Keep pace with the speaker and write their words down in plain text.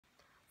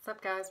What's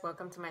up guys,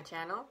 welcome to my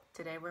channel.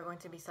 Today we're going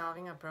to be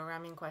solving a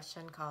programming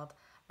question called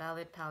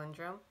valid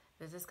palindrome.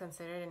 This is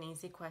considered an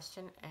easy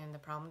question and the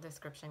problem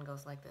description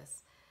goes like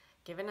this.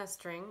 Given a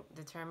string,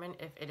 determine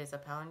if it is a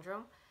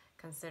palindrome,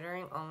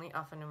 considering only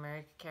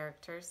alphanumeric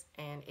characters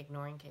and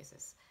ignoring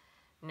cases.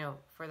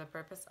 Note, for the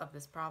purpose of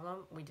this problem,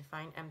 we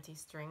define empty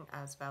string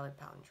as valid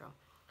palindrome.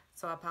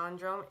 So a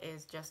palindrome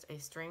is just a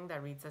string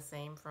that reads the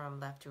same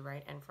from left to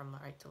right and from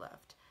right to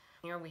left.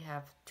 Here we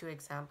have two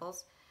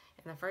examples.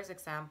 In the first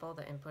example,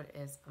 the input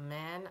is a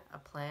man, a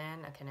plan,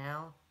 a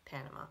canal,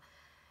 Panama.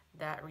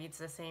 That reads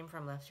the same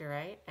from left to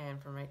right and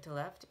from right to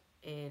left.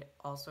 It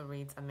also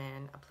reads a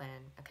man, a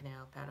plan, a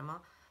canal, Panama.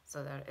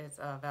 So that is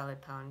a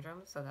valid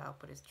palindrome, so the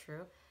output is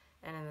true.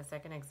 And in the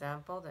second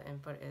example, the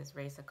input is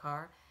race a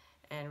car,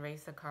 and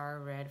race a car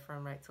read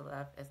from right to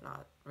left is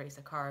not race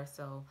a car,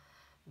 so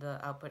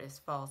the output is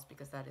false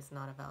because that is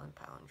not a valid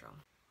palindrome.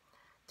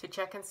 To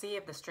check and see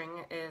if the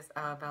string is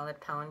a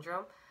valid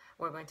palindrome,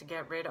 we're going to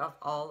get rid of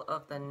all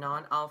of the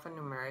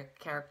non-alphanumeric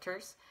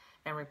characters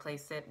and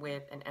replace it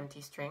with an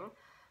empty string.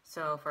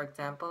 So for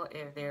example,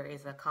 if there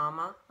is a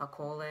comma, a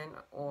colon,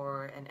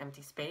 or an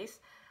empty space,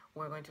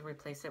 we're going to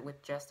replace it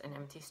with just an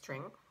empty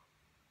string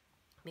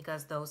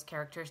because those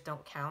characters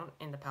don't count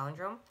in the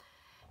palindrome.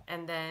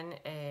 And then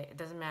it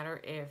doesn't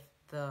matter if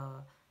the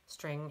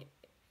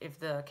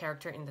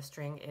character in the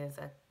string is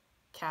a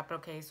capital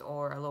case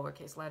or a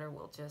lowercase letter,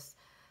 we'll just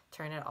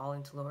turn it all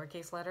into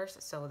lowercase letters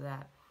so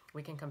that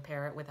we can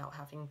compare it without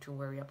having to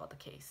worry about the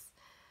case.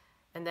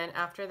 And then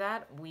after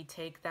that, we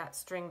take that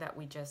string that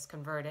we just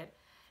converted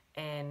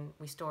and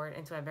we store it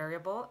into a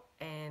variable,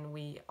 and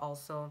we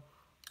also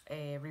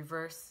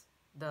reverse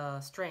the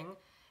string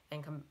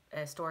and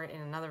store it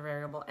in another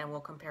variable, and we'll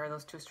compare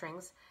those two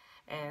strings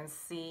and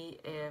see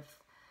if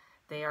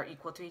they are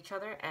equal to each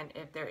other. And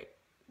if they're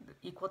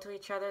equal to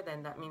each other,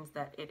 then that means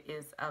that it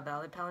is a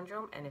valid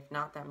palindrome, and if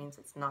not, that means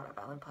it's not a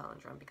valid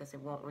palindrome because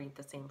it won't read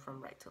the same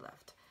from right to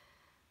left.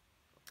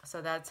 So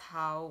that's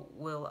how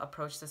we'll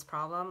approach this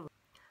problem.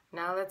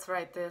 Now let's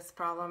write this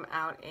problem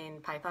out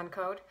in Python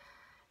code.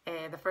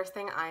 The first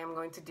thing I am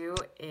going to do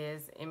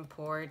is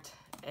import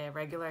a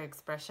regular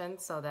expression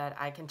so that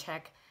I can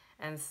check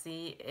and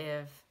see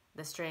if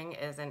the string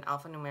is an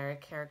alphanumeric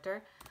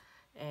character.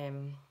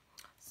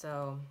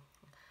 So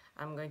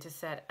I'm going to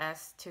set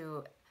S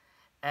to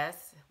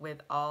S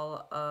with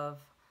all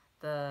of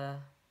the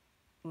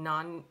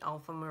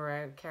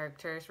non-alphanumeric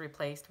characters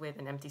replaced with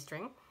an empty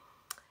string.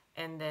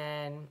 And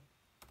then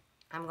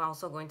I'm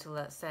also going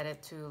to set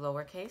it to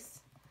lowercase.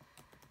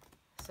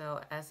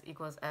 So S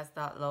equals S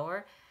dot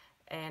lower.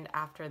 And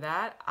after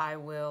that, I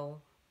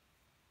will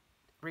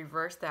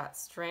reverse that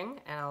string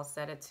and I'll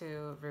set it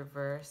to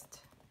reversed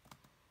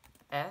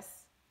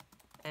S.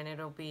 And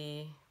it'll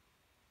be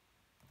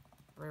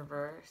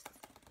reversed.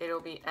 It'll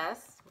be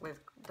S with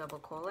double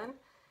colon.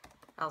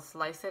 I'll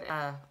slice it.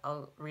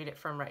 I'll read it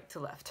from right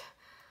to left.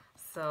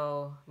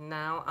 So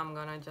now I'm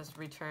gonna just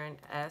return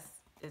S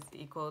is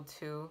equal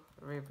to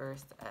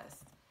reversed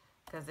S,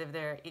 because if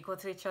they're equal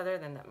to each other,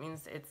 then that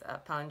means it's a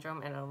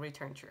palindrome and it'll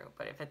return true,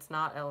 but if it's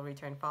not, it'll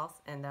return false,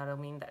 and that'll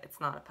mean that it's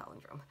not a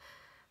palindrome.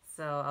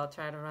 So I'll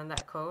try to run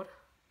that code,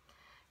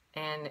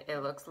 and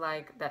it looks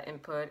like the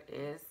input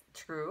is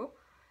true,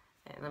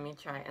 and let me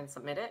try and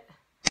submit it.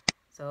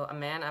 So a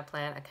man, a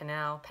plan, a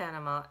canal,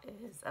 Panama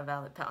is a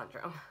valid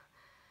palindrome.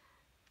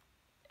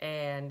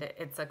 And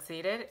it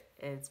succeeded.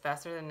 It's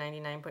faster than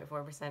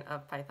 99.4%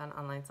 of Python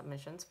online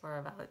submissions for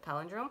a valid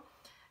palindrome.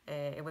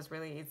 It was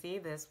really easy.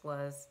 This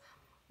was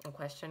a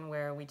question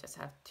where we just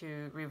have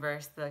to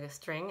reverse the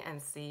string and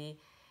see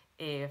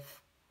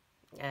if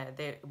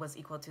it was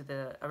equal to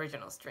the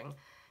original string.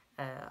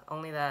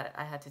 Only that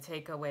I had to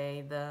take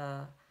away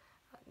the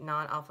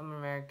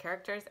non-alphanumeric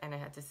characters and I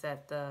had to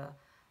set the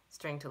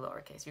string to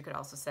lowercase. You could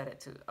also set it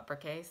to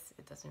uppercase.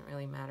 It doesn't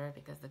really matter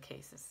because the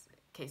case is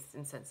case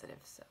insensitive,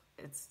 so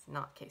it's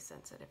not case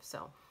sensitive.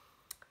 So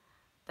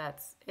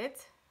that's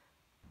it.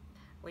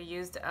 We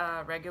used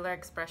a regular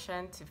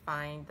expression to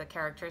find the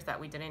characters that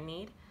we didn't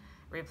need,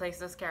 replace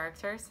those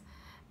characters,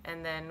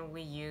 and then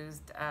we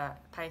used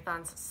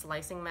Python's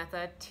slicing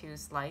method to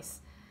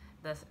slice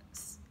the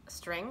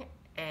string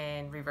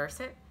and reverse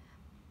it.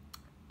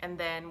 And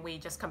then we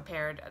just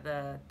compared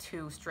the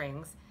two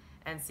strings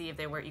and see if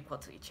they were equal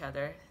to each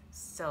other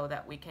so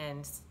that we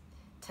can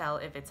tell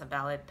if it's a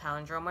valid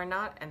palindrome or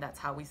not, and that's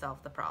how we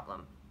solve the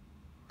problem.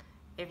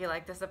 If you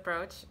like this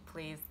approach,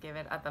 please give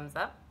it a thumbs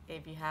up.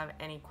 If you have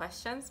any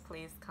questions,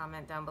 please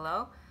comment down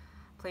below.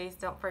 Please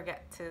don't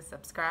forget to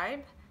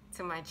subscribe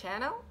to my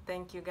channel.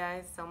 Thank you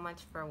guys so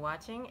much for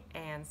watching,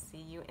 and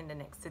see you in the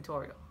next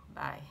tutorial.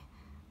 Bye.